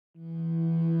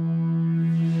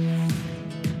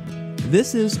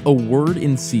This is A Word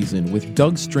in Season with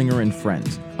Doug Stringer and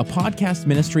Friends, a podcast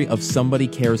ministry of Somebody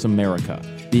Cares America,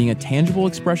 being a tangible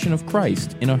expression of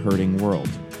Christ in a hurting world.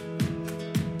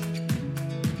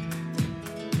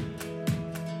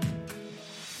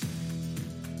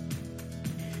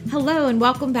 Hello and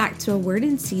welcome back to A Word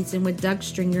in Season with Doug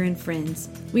Stringer and Friends.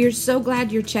 We are so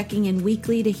glad you're checking in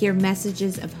weekly to hear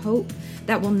messages of hope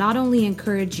that will not only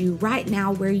encourage you right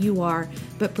now where you are,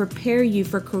 but prepare you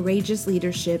for courageous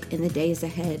leadership in the days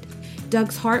ahead.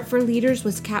 Doug's heart for leaders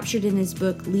was captured in his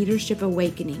book, Leadership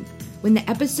Awakening. When the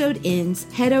episode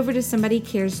ends, head over to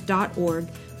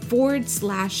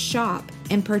somebodycares.org/shop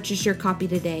and purchase your copy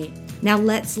today. Now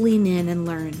let's lean in and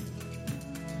learn.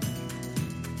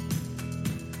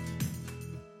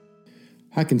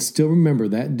 I can still remember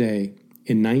that day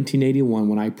in 1981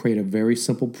 when I prayed a very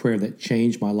simple prayer that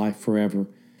changed my life forever.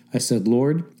 I said,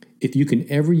 Lord, if you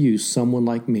can ever use someone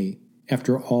like me,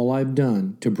 after all I've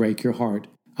done to break your heart,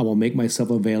 I will make myself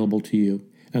available to you.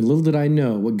 And little did I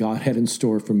know what God had in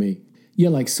store for me.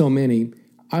 Yet, like so many,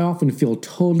 I often feel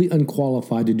totally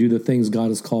unqualified to do the things God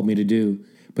has called me to do.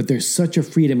 But there's such a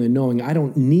freedom in knowing I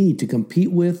don't need to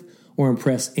compete with or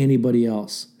impress anybody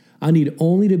else. I need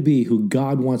only to be who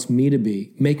God wants me to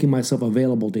be, making myself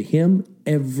available to Him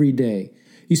every day.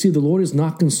 You see, the Lord is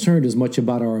not concerned as much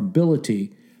about our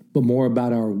ability, but more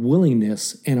about our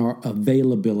willingness and our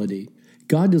availability.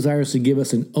 God desires to give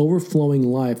us an overflowing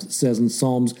life, it says in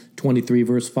Psalms 23,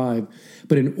 verse 5.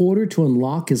 But in order to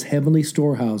unlock His heavenly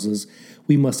storehouses,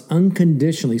 we must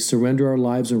unconditionally surrender our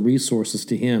lives and resources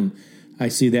to Him. I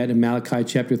see that in Malachi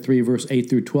chapter 3, verse 8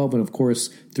 through 12, and of course,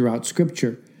 throughout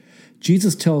Scripture.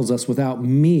 Jesus tells us, without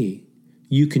me,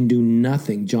 you can do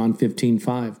nothing, John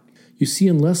 15:5. You see,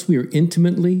 unless we are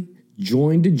intimately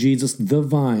joined to Jesus, the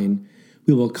vine,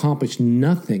 we will accomplish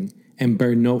nothing and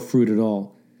bear no fruit at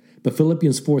all. But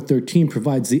Philippians 4:13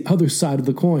 provides the other side of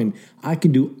the coin. I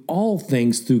can do all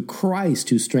things through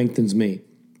Christ who strengthens me.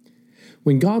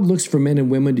 When God looks for men and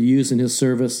women to use in His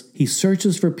service, He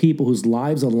searches for people whose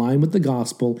lives align with the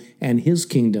gospel and His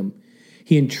kingdom.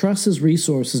 He entrusts His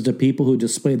resources to people who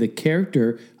display the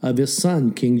character of His Son,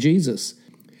 King Jesus.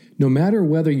 No matter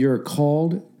whether you're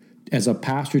called as a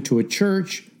pastor to a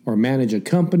church, or manage a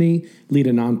company, lead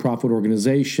a nonprofit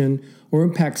organization, or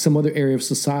impact some other area of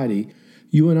society,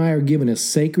 you and I are given a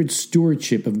sacred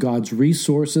stewardship of God's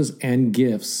resources and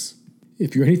gifts.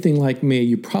 If you're anything like me,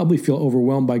 you probably feel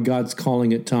overwhelmed by God's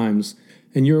calling at times,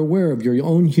 and you're aware of your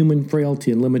own human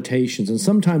frailty and limitations, and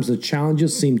sometimes the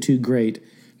challenges seem too great.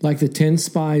 Like the 10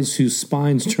 spies whose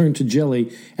spines turned to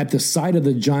jelly at the sight of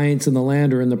the giants in the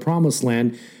land or in the promised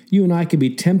land, you and I can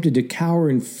be tempted to cower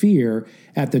in fear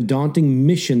at the daunting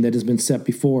mission that has been set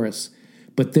before us.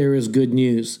 But there is good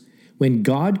news. When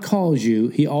God calls you,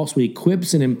 He also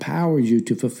equips and empowers you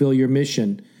to fulfill your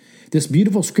mission. This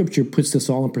beautiful scripture puts this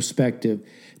all in perspective.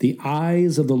 The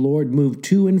eyes of the Lord move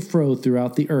to and fro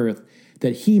throughout the earth,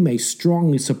 that He may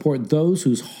strongly support those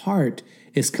whose heart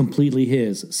is completely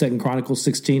His. 2 Chronicles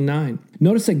 16:9.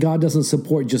 Notice that God doesn't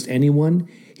support just anyone.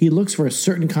 He looks for a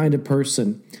certain kind of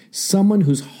person, someone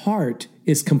whose heart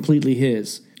is completely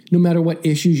His. No matter what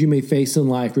issues you may face in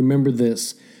life, remember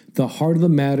this: the heart of the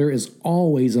matter is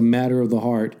always a matter of the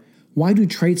heart. Why do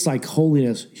traits like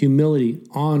holiness, humility,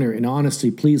 honor, and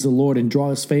honesty please the Lord and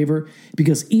draw His favor?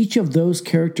 Because each of those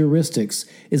characteristics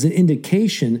is an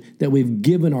indication that we've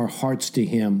given our hearts to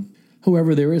Him.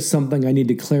 However, there is something I need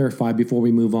to clarify before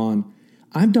we move on.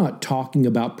 I'm not talking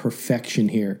about perfection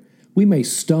here. We may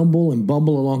stumble and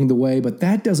bumble along the way, but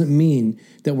that doesn't mean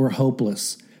that we're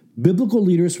hopeless. Biblical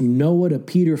leaders from Noah to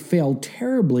Peter failed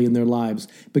terribly in their lives,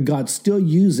 but God still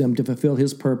used them to fulfill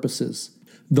His purposes.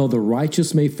 Though the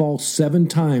righteous may fall 7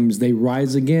 times, they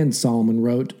rise again, Solomon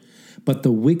wrote. But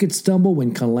the wicked stumble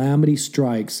when calamity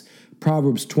strikes.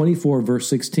 Proverbs 24, verse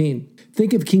 16.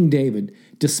 Think of King David.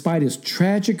 Despite his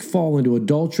tragic fall into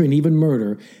adultery and even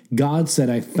murder, God said,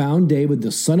 I found David,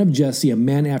 the son of Jesse, a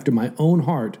man after my own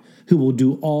heart, who will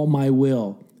do all my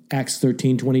will. Acts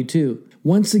 13:22.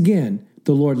 Once again,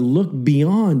 the Lord looked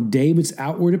beyond David's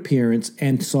outward appearance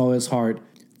and saw his heart.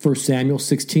 1 Samuel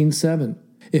 16:7.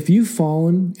 If you've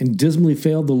fallen and dismally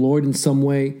failed the Lord in some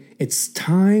way, it's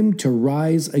time to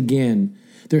rise again.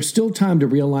 There's still time to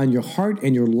realign your heart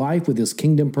and your life with His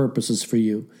kingdom purposes for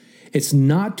you. It's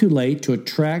not too late to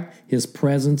attract His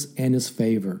presence and His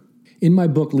favor. In my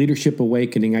book, Leadership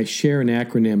Awakening, I share an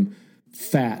acronym,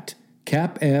 FAT,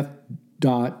 cap F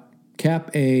dot,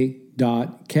 cap A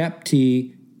dot, cap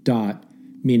T dot,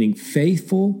 meaning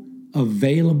faithful,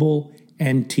 available,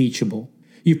 and teachable.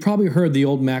 You've probably heard the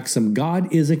old maxim, God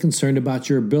isn't concerned about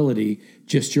your ability,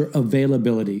 just your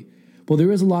availability. Well,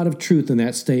 there is a lot of truth in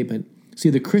that statement. See,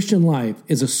 the Christian life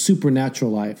is a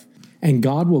supernatural life, and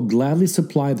God will gladly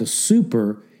supply the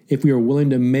super if we are willing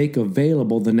to make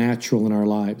available the natural in our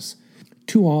lives.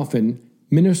 Too often,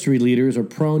 ministry leaders are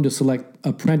prone to select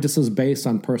apprentices based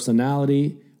on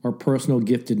personality or personal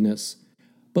giftedness.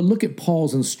 But look at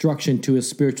Paul's instruction to his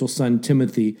spiritual son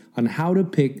Timothy on how to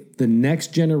pick the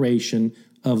next generation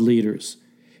of leaders.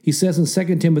 He says in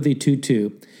 2 Timothy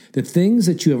 2:2, "The things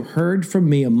that you have heard from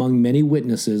me among many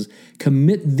witnesses,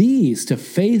 commit these to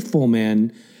faithful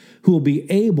men who will be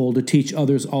able to teach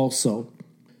others also."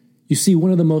 You see,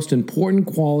 one of the most important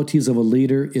qualities of a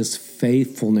leader is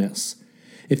faithfulness.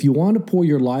 If you want to pour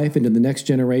your life into the next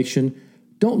generation,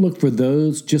 don't look for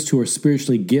those just who are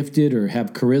spiritually gifted or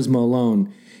have charisma alone.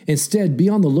 Instead, be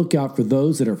on the lookout for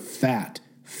those that are fat,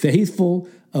 faithful,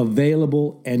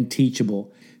 available, and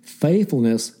teachable.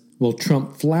 Faithfulness will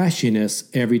trump flashiness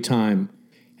every time.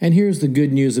 And here's the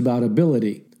good news about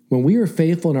ability. When we are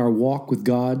faithful in our walk with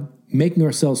God, making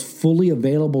ourselves fully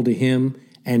available to Him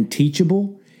and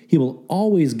teachable, He will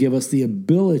always give us the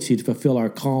ability to fulfill our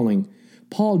calling.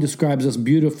 Paul describes us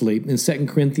beautifully in 2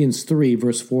 Corinthians 3,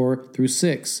 verse 4 through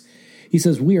 6. He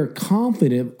says, "We are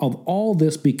confident of all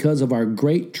this because of our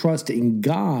great trust in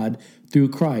God through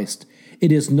Christ.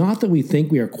 It is not that we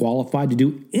think we are qualified to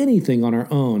do anything on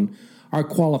our own. Our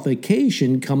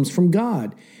qualification comes from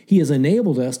God. He has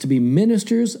enabled us to be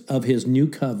ministers of His new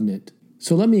covenant."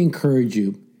 So let me encourage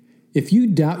you. If you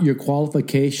doubt your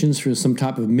qualifications for some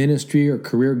type of ministry or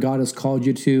career God has called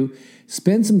you to,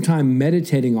 spend some time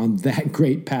meditating on that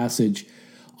great passage.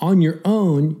 On your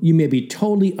own, you may be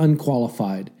totally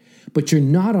unqualified, but you're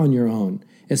not on your own.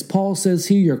 As Paul says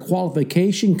here, your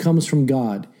qualification comes from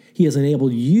God. He has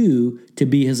enabled you to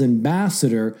be His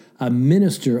ambassador, a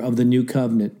minister of the new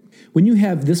covenant. When you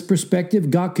have this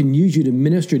perspective, God can use you to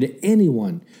minister to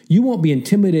anyone. You won't be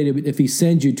intimidated if He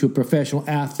sends you to a professional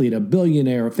athlete, a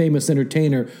billionaire, a famous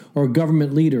entertainer, or a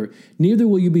government leader. Neither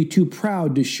will you be too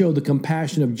proud to show the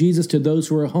compassion of Jesus to those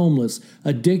who are homeless,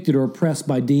 addicted, or oppressed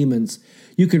by demons.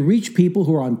 You can reach people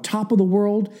who are on top of the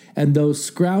world and those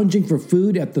scrounging for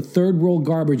food at the third world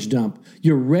garbage dump.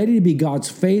 You're ready to be God's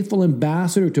faithful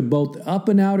ambassador to both the up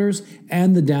and outers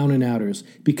and the down and outers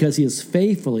because He has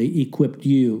faithfully equipped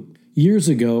you. Years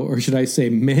ago, or should I say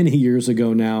many years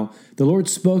ago now, the Lord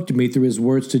spoke to me through His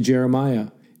words to Jeremiah.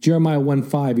 Jeremiah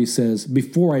 1:5, He says,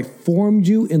 "Before I formed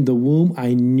you in the womb,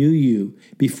 I knew you.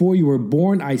 Before you were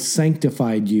born, I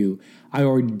sanctified you. I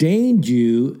ordained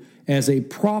you as a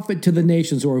prophet to the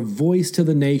nations," or a voice to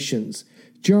the nations.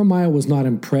 Jeremiah was not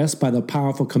impressed by the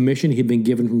powerful commission he'd been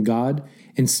given from God.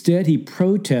 Instead, he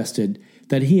protested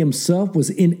that he himself was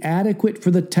inadequate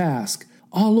for the task.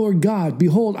 "Oh, Lord God,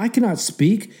 behold, I cannot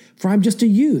speak, for I'm just a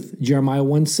youth," Jeremiah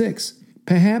 1:6.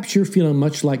 Perhaps you're feeling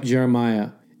much like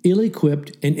Jeremiah,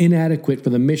 ill-equipped and inadequate for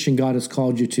the mission God has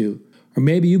called you to. Or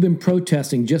maybe you've been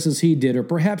protesting just as he did, or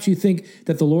perhaps you think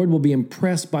that the Lord will be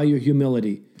impressed by your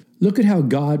humility. Look at how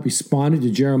God responded to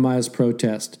Jeremiah's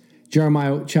protest.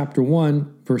 Jeremiah chapter 1,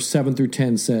 verse 7 through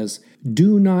 10 says,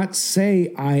 "Do not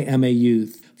say, 'I am a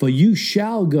youth,' for you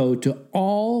shall go to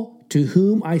all to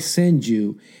whom I send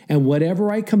you, and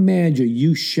whatever I command you,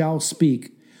 you shall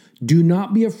speak. Do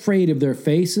not be afraid of their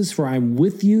faces, for I am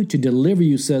with you to deliver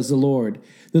you, says the Lord."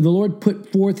 Then the Lord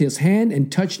put forth His hand and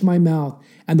touched my mouth.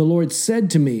 And the Lord said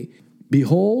to me,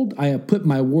 "Behold, I have put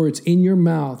my words in your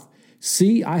mouth.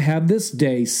 See, I have this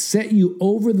day set you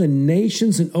over the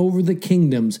nations and over the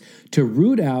kingdoms, to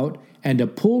root out and to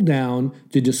pull down,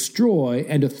 to destroy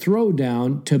and to throw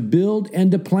down, to build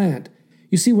and to plant."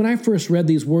 You see, when I first read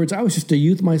these words, I was just a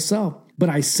youth myself, but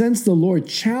I sensed the Lord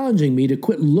challenging me to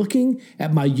quit looking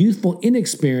at my youthful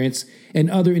inexperience and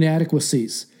other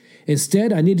inadequacies.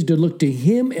 Instead, I needed to look to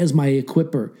Him as my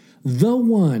equipper, the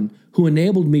one who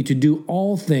enabled me to do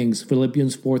all things,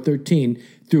 Philippians 4:13,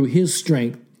 through His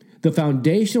strength. The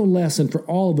foundational lesson for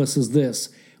all of us is this: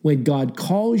 when God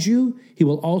calls you, He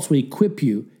will also equip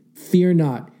you. Fear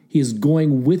not, He is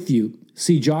going with you.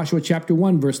 See Joshua chapter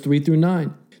 1, verse 3 through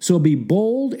 9. So be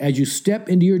bold as you step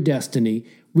into your destiny,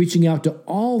 reaching out to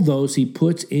all those He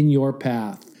puts in your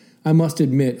path. I must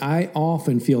admit, I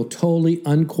often feel totally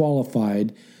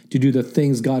unqualified to do the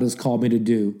things God has called me to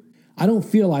do. I don't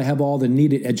feel I have all the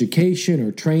needed education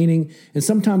or training, and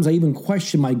sometimes I even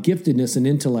question my giftedness and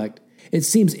intellect. It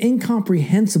seems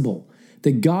incomprehensible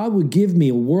that God would give me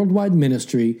a worldwide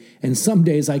ministry, and some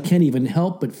days I can't even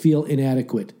help but feel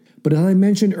inadequate. But as I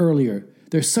mentioned earlier,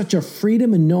 there's such a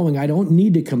freedom in knowing I don't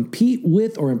need to compete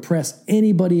with or impress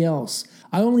anybody else.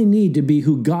 I only need to be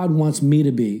who God wants me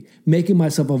to be, making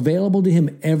myself available to Him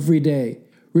every day.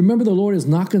 Remember, the Lord is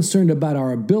not concerned about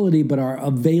our ability, but our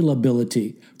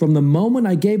availability. From the moment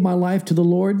I gave my life to the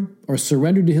Lord or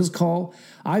surrendered to His call,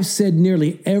 I've said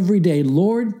nearly every day,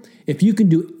 Lord, if you can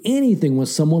do anything with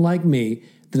someone like me,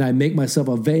 then I make myself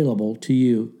available to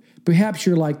you. Perhaps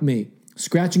you're like me,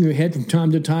 scratching your head from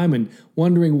time to time and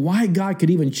wondering why God could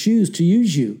even choose to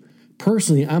use you.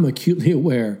 Personally, I'm acutely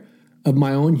aware of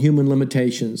my own human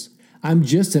limitations. I'm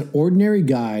just an ordinary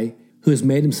guy who has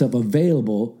made himself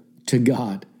available to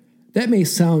God. That may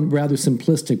sound rather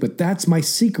simplistic, but that's my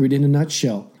secret in a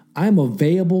nutshell. I'm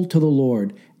available to the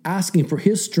Lord, asking for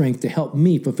His strength to help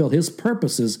me fulfill His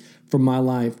purposes for my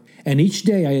life. And each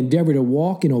day I endeavor to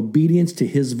walk in obedience to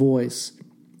His voice.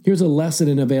 Here's a lesson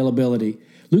in availability.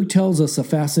 Luke tells us a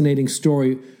fascinating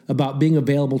story about being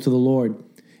available to the Lord.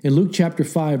 In Luke chapter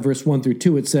 5, verse 1 through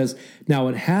 2, it says, "Now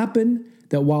it happened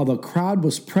that while the crowd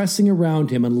was pressing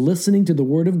around him and listening to the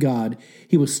word of God,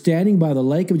 he was standing by the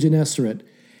lake of Gennesaret,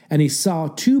 and he saw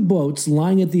 2 boats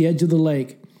lying at the edge of the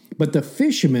lake. But the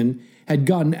fishermen had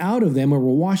gotten out of them and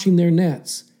were washing their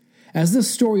nets." As this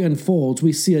story unfolds,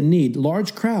 we see a need,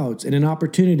 large crowds, and an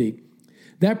opportunity.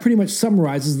 That pretty much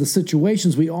summarizes the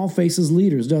situations we all face as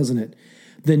leaders, doesn't it?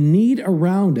 The need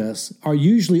around us are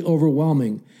usually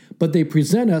overwhelming, but they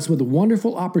present us with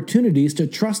wonderful opportunities to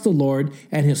trust the Lord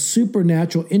and His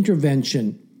supernatural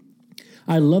intervention.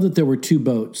 I love that there were 2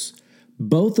 boats,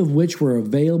 both of which were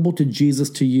available to Jesus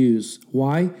to use.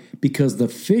 Why? Because the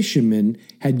fishermen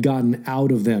had gotten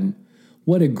out of them.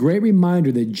 What a great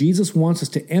reminder that Jesus wants us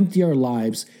to empty our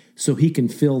lives so He can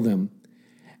fill them.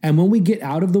 And when we get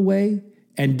out of the way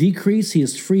and decrease, He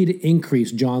is free to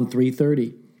increase, John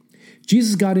 3:30.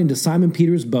 Jesus got into Simon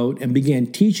Peter's boat and began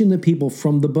teaching the people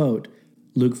from the boat,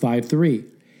 Luke 5:3.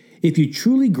 If you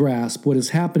truly grasp what is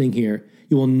happening here,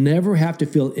 you will never have to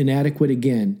feel inadequate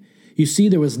again. You see,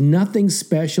 there was nothing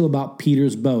special about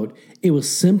Peter's boat. It was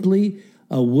simply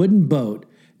a wooden boat,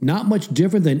 not much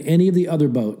different than any of the other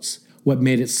boats. What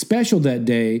made it special that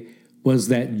day was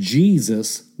that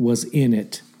Jesus was in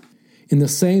it. In the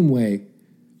same way,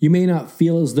 you may not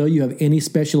feel as though you have any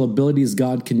special abilities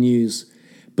God can use,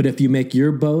 but if you make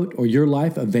your boat or your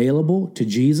life available to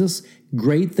Jesus,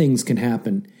 great things can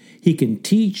happen. He can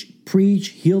teach, preach,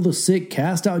 heal the sick,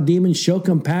 cast out demons, show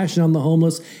compassion on the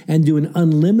homeless, and do an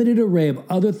unlimited array of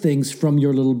other things from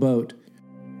your little boat.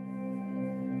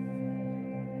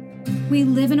 We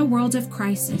live in a world of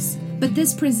crisis, but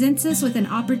this presents us with an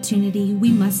opportunity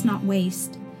we must not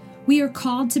waste. We are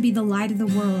called to be the light of the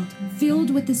world, filled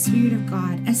with the Spirit of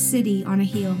God, a city on a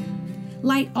hill.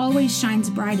 Light always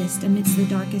shines brightest amidst the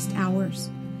darkest hours.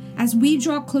 As we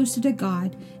draw closer to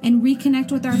God and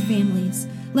reconnect with our families,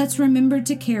 let's remember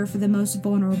to care for the most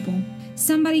vulnerable.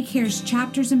 Somebody Cares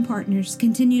chapters and partners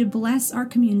continue to bless our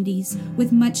communities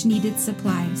with much needed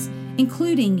supplies,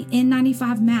 including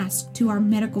N95 masks to our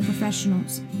medical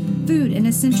professionals, food and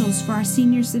essentials for our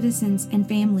senior citizens and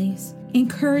families,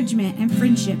 encouragement and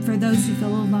friendship for those who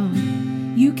feel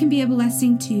alone. You can be a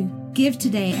blessing too. Give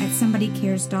today at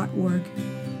somebodycares.org.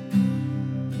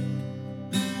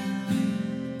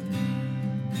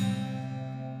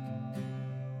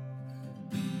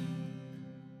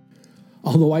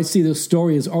 Although I see this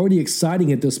story as already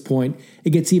exciting at this point, it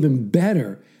gets even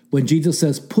better when Jesus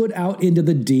says, "Put out into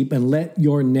the deep and let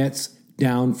your nets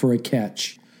down for a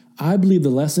catch." I believe the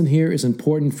lesson here is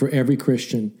important for every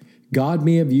Christian. God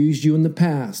may have used you in the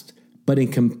past, but in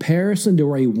comparison to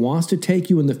where He wants to take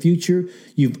you in the future,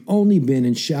 you've only been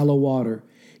in shallow water.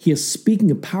 He is speaking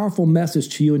a powerful message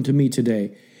to you and to me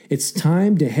today. It's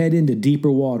time to head into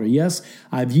deeper water. Yes,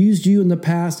 I've used you in the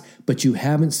past, but you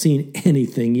haven't seen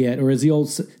anything yet. Or as the old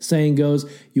saying goes,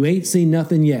 you ain't seen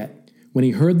nothing yet. When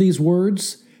he heard these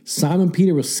words, Simon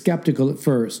Peter was skeptical at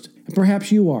first. And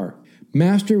perhaps you are.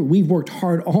 "Master, we've worked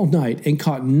hard all night and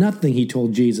caught nothing," he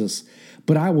told Jesus.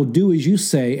 "But I will do as you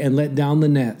say and let down the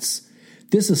nets."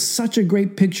 This is such a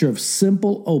great picture of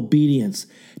simple obedience.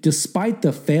 Despite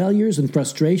the failures and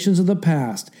frustrations of the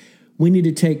past, we need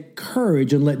to take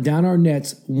courage and let down our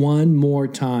nets one more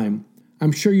time.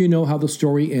 I'm sure you know how the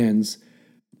story ends,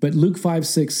 but Luke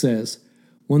 5:6 says,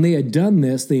 "When they had done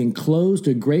this, they enclosed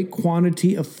a great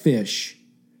quantity of fish,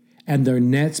 and their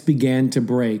nets began to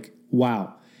break."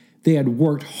 Wow. They had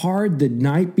worked hard the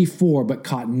night before, but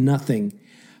caught nothing.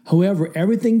 However,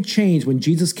 everything changed when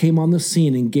Jesus came on the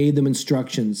scene and gave them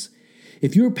instructions.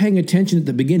 If you were paying attention at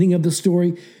the beginning of the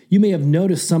story, you may have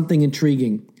noticed something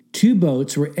intriguing. 2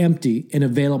 boats were empty and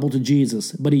available to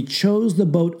Jesus, but He chose the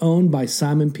boat owned by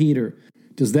Simon Peter.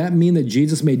 Does that mean that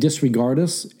Jesus may disregard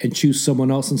us and choose someone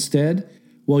else instead?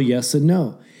 Well, yes and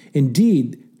no.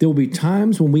 Indeed, there will be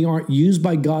times when we aren't used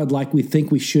by God like we think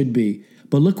we should be.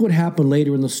 But look what happened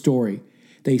later in the story.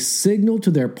 They signaled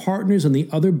to their partners in the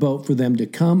other boat for them to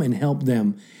come and help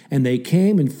them. And they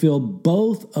came and filled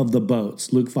both of the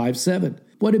boats. Luke 5:7.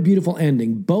 What a beautiful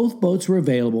ending. Both boats were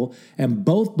available, and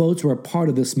both boats were a part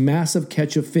of this massive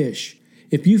catch of fish.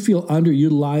 If you feel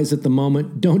underutilized at the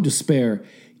moment, don't despair.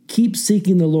 Keep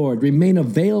seeking the Lord, remain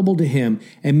available to Him,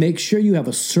 and make sure you have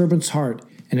a servant's heart.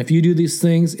 And if you do these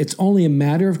things, it's only a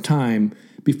matter of time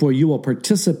before you will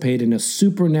participate in a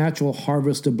supernatural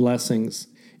harvest of blessings.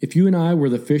 If you and I were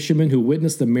the fishermen who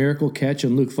witnessed the miracle catch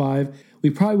in Luke 5, we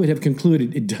probably would have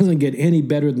concluded it doesn't get any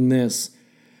better than this.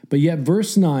 But yet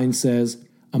verse 9 says,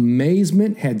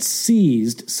 amazement had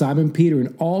seized Simon Peter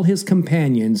and all his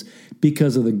companions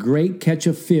because of the great catch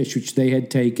of fish which they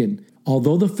had taken.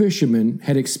 Although the fishermen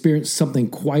had experienced something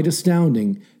quite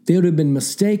astounding, they would have been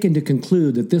mistaken to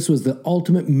conclude that this was the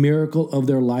ultimate miracle of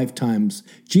their lifetimes.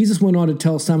 Jesus went on to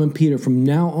tell Simon Peter, from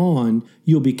now on,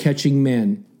 you'll be catching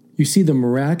men. You see, the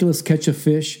miraculous catch of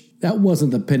fish, that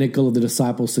wasn't the pinnacle of the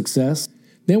disciples' success.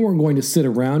 They weren't going to sit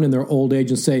around in their old age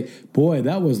and say, boy,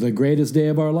 that was the greatest day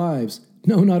of our lives.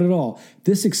 No, not at all.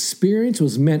 This experience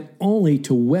was meant only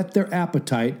to whet their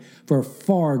appetite for a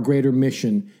far greater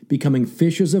mission, becoming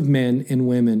fishers of men and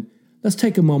women. Let's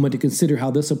take a moment to consider how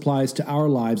this applies to our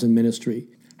lives and ministry.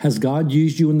 Has God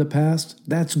used you in the past?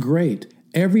 That's great.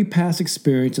 Every past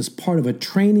experience is part of a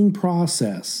training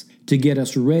process to get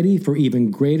us ready for even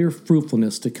greater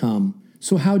fruitfulness to come.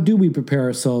 So how do we prepare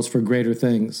ourselves for greater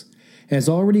things? As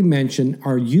already mentioned,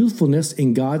 our youthfulness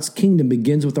in God's kingdom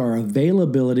begins with our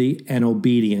availability and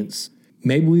obedience.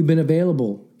 Maybe we've been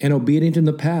available and obedient in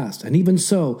the past, and even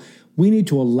so, we need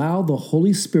to allow the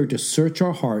Holy Spirit to search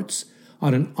our hearts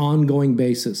on an ongoing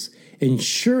basis,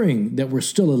 ensuring that we're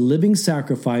still a living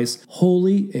sacrifice,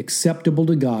 holy, acceptable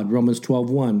to God, Romans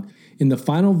 12:1. In the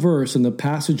final verse in the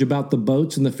passage about the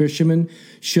boats and the fishermen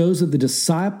shows that the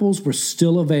disciples were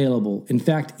still available, in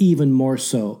fact, even more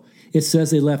so. It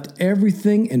says they left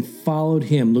everything and followed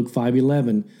Him, Luke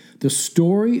 5:11. The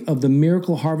story of the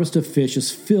miracle harvest of fish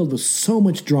is filled with so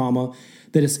much drama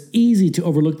that it's easy to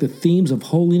overlook the themes of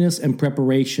holiness and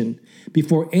preparation.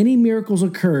 Before any miracles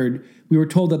occurred, we were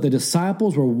told that the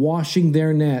disciples were washing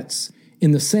their nets.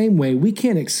 In the same way, we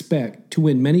can't expect to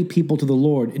win many people to the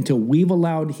Lord until we've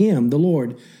allowed Him, the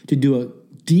Lord, to do a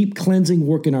deep cleansing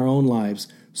work in our own lives.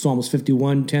 Psalms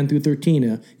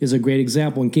 51:10-13 is a great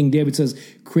example. And King David says,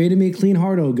 create in me a clean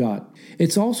heart, O God.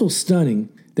 It's also stunning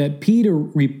that Peter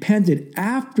repented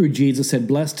after Jesus had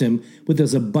blessed him with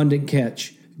his abundant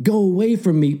catch. Go away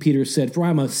from me, Peter said, for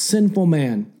I'm a sinful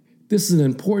man. This is an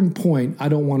important point I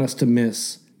don't want us to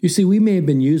miss. You see, we may have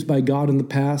been used by God in the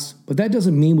past, but that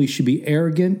doesn't mean we should be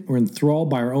arrogant or enthralled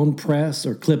by our own press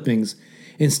or clippings.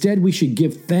 Instead, we should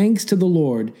give thanks to the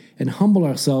Lord and humble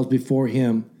ourselves before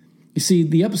Him. You see,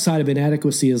 the upside of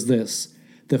inadequacy is this.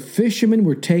 The fishermen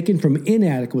were taken from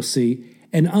inadequacy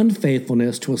and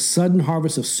unfaithfulness to a sudden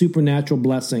harvest of supernatural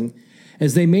blessing.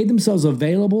 As they made themselves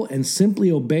available and simply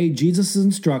obeyed Jesus'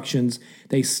 instructions,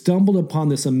 they stumbled upon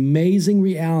this amazing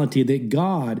reality that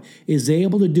God is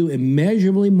able to do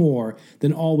immeasurably more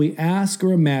than all we ask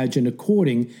or imagine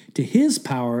according to His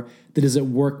power that is at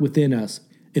work within us.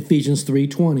 Ephesians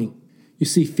 3:20. You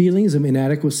see, feelings of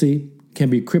inadequacy can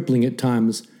be crippling at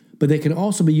times, but they can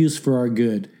also be used for our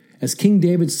good. As King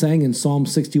David sang in Psalm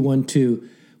 61:2,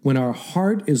 when our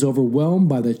heart is overwhelmed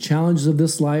by the challenges of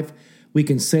this life, we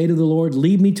can say to the Lord,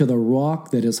 lead me to the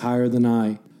rock that is higher than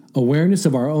I. Awareness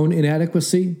of our own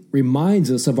inadequacy reminds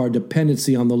us of our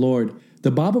dependency on the Lord. The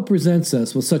Bible presents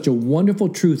us with such a wonderful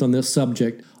truth on this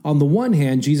subject. On the one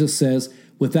hand, Jesus says,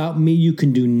 without me you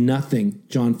can do nothing,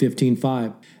 John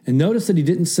 15:5. And notice that He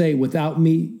didn't say, without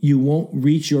me you won't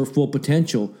reach your full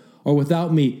potential, or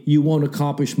without me you won't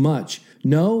accomplish much.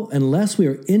 No, unless we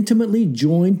are intimately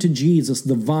joined to Jesus,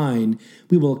 the vine,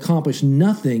 we will accomplish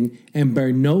nothing and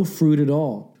bear no fruit at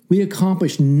all. We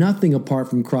accomplish nothing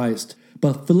apart from Christ.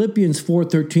 But Philippians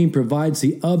 4:13 provides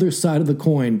the other side of the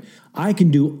coin. I can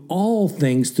do all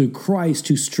things through Christ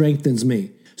who strengthens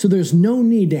me. So there's no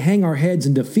need to hang our heads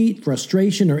in defeat,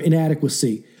 frustration, or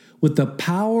inadequacy. With the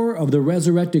power of the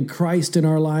resurrected Christ in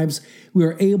our lives, we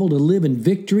are able to live in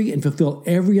victory and fulfill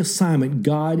every assignment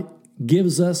God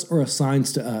gives us or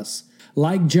assigns to us.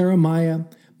 Like Jeremiah,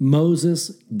 Moses,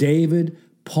 David,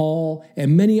 Paul,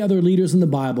 and many other leaders in the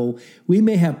Bible, we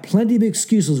may have plenty of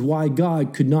excuses why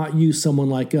God could not use someone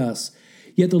like us.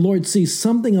 Yet the Lord sees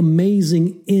something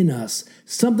amazing in us,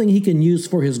 something He can use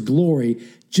for His glory,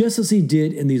 just as He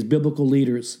did in these biblical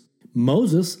leaders.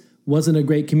 Moses wasn't a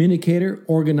great communicator,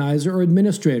 organizer, or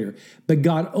administrator, but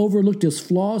God overlooked his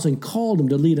flaws and called him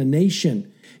to lead a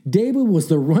nation. David was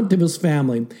the runt of his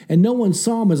family, and no one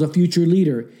saw him as a future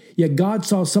leader. Yet God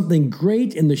saw something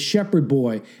great in the shepherd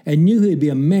boy and knew he'd be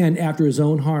a man after his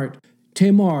own heart.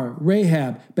 Tamar,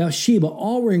 Rahab, Bathsheba,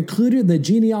 all were included in the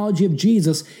genealogy of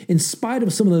Jesus in spite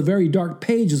of some of the very dark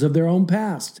pages of their own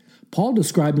past. Paul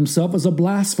described himself as a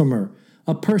blasphemer,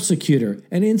 a persecutor,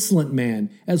 an insolent man,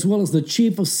 as well as the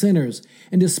chief of sinners.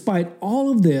 And despite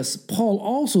all of this, Paul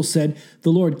also said,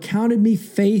 "The Lord counted me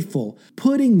faithful,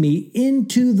 putting me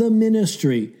into the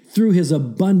ministry through his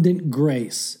abundant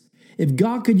grace." If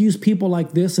God could use people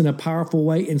like this in a powerful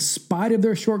way in spite of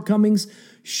their shortcomings,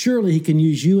 surely he can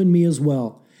use you and me as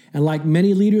well. And like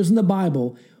many leaders in the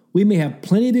Bible, we may have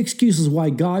plenty of excuses why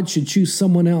God should choose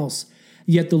someone else.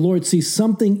 Yet the Lord sees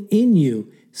something in you,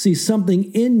 sees something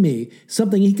in me,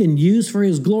 something he can use for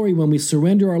his glory when we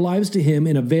surrender our lives to him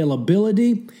in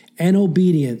availability and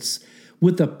obedience.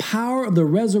 With the power of the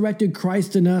resurrected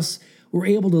Christ in us, we're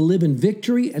able to live in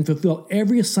victory and fulfill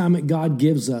every assignment God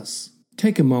gives us.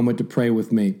 Take a moment to pray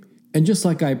with me. And just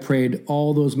like I prayed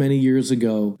all those many years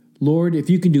ago, Lord, if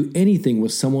you can do anything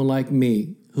with someone like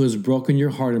me who has broken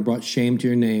your heart and brought shame to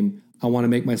your name, I want to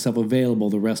make myself available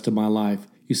the rest of my life.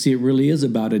 You see, it really is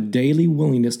about a daily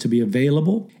willingness to be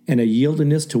available and a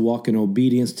yieldedness to walk in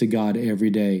obedience to God every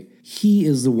day. He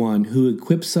is the one who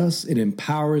equips us and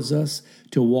empowers us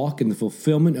to walk in the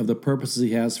fulfillment of the purposes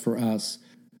he has for us.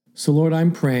 So, Lord,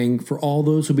 I'm praying for all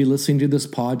those who will be listening to this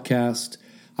podcast.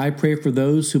 I pray for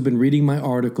those who've been reading my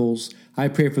articles. I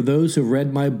pray for those who've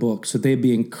read my books, that they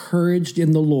be encouraged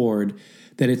in the Lord,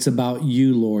 that it's about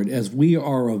you, Lord, as we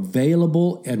are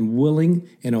available and willing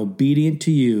and obedient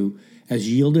to you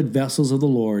as yielded vessels of the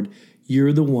Lord.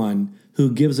 You're the one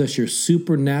who gives us your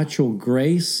supernatural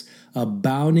grace,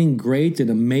 abounding great and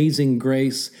amazing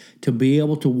grace, to be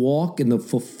able to walk in the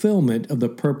fulfillment of the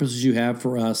purposes you have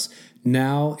for us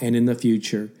now and in the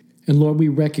future. And Lord, we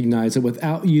recognize that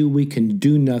without you, we can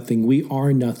do nothing. We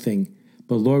are nothing.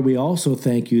 But Lord, we also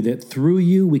thank you that through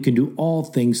you, we can do all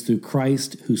things through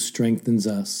Christ who strengthens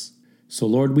us. So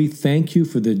Lord, we thank you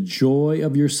for the joy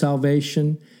of your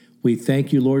salvation. We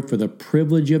thank you, Lord, for the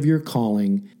privilege of your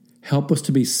calling. Help us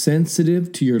to be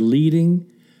sensitive to your leading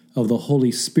of the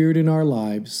Holy Spirit in our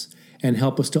lives, and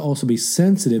help us to also be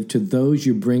sensitive to those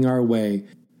you bring our way.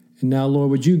 And now, Lord,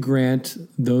 would you grant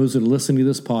those that are listening to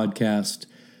this podcast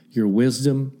your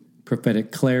wisdom,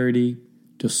 prophetic clarity,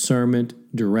 discernment,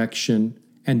 direction,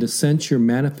 and to sense your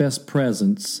manifest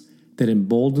presence that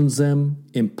emboldens them,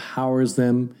 empowers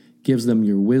them, gives them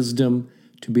your wisdom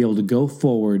to be able to go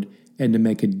forward and to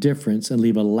make a difference and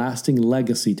leave a lasting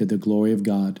legacy to the glory of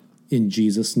God. In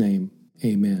Jesus' name,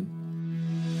 amen.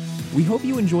 We hope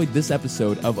you enjoyed this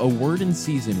episode of A Word in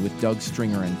Season with Doug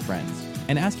Stringer and Friends,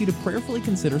 and ask you to prayerfully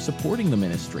consider supporting the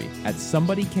ministry at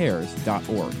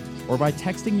somebodycares.org or by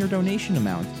texting your donation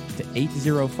amount to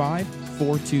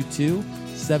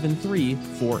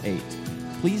 805-422-7348.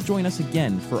 Please join us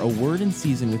again for A Word in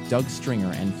Season with Doug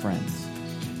Stringer and Friends.